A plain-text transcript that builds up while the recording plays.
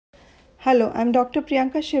Hello, I'm Dr.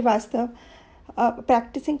 Priyanka Srivastav, a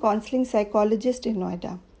practicing counseling psychologist in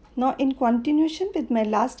Noida. Now, in continuation with my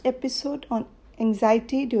last episode on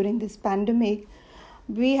anxiety during this pandemic,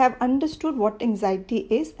 we have understood what anxiety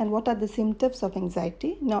is and what are the symptoms of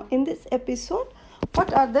anxiety. Now, in this episode,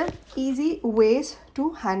 what are the easy ways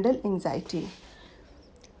to handle anxiety?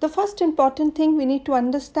 The first important thing we need to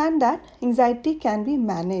understand that anxiety can be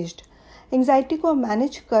managed. Anxiety को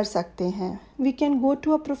manage कर सकते हैं. We can go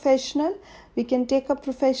to a professional, we can take a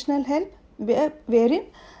professional help where in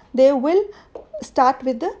they will start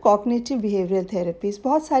with the cognitive behavioural therapies.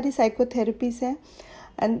 बहुत सारी psychotherapies हैं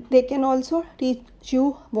and they can also teach you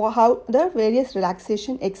how the various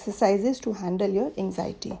relaxation exercises to handle your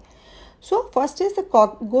anxiety. So first is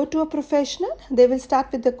go to a professional. They will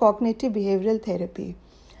start with the cognitive behavioral therapy.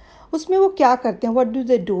 उसमें वो क्या करते हैं? What do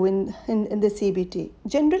they do in the CBT?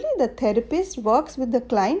 Generally the therapist works with the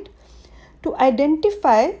client to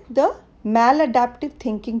identify the maladaptive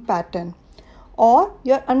thinking pattern or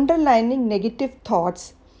your underlying negative thoughts,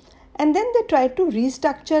 and then they try to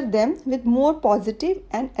restructure them with more positive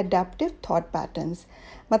and adaptive thought patterns.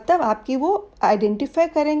 मतलब आपकी वो identify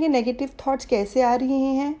करेंगे negative thoughts कैसे आ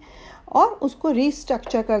रही हैं और उसको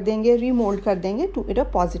restructure कर देंगे, रीमोल्ड कर देंगे to it a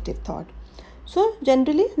positive thought. So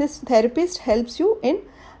generally this therapist helps you in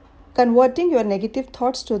converting your negative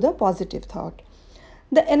thoughts to the positive thought.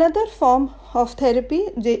 The another form of therapy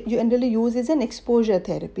they generally use is an exposure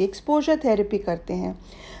therapy. Exposure therapy करते हैं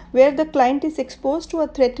where the client is exposed to a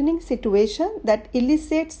threatening situation that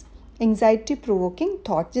elicits anxiety provoking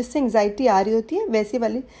thought. जिससे anxiety आ रही होती है वैसी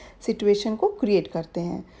वाली situation को create करते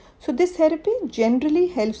हैं. So this therapy generally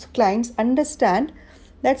helps clients understand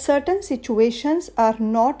that certain situations are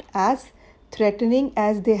not as threatening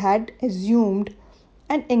as they had assumed,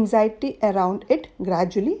 and anxiety around it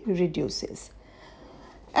gradually reduces.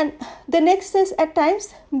 And the next is at times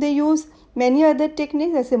they use many other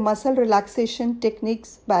techniques as a muscle relaxation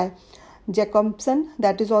techniques by Jacobson.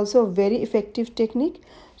 That is also a very effective technique.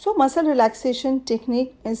 So muscle relaxation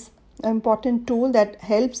technique is an important tool that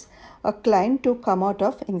helps a client to come out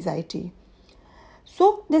of anxiety.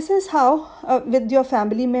 So this is how with your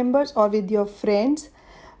family members or with your friends,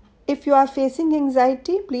 if you are facing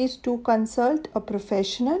anxiety, please do consult a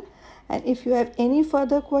professional. And if you have any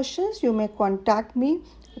further questions, you may contact me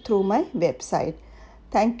through my website.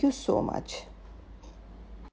 Thank you so much.